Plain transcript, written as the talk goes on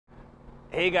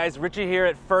Hey guys, Richie here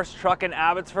at First Truck in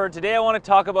Abbotsford. Today I want to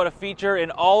talk about a feature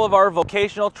in all of our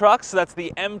vocational trucks. So that's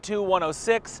the M2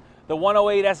 106, the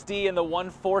 108 SD, and the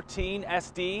 114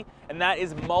 SD, and that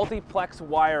is multiplex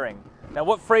wiring. Now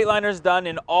what Freightliner's done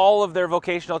in all of their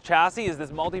vocational chassis is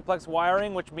this multiplex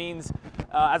wiring, which means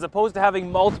as opposed to having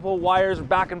multiple wires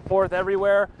back and forth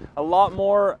everywhere, a lot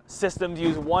more systems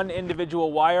use one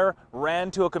individual wire, ran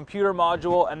to a computer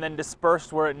module, and then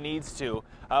dispersed where it needs to.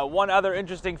 One other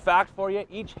interesting fact for you,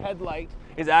 each headlight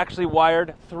is actually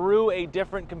wired through a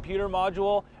different computer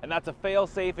module, and that's a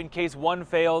fail-safe. In case one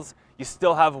fails, you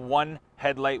still have one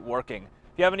headlight working.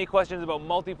 If you have any questions about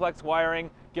multiplex wiring,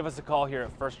 give us a call here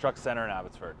at First Truck Center in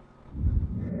Abbotsford.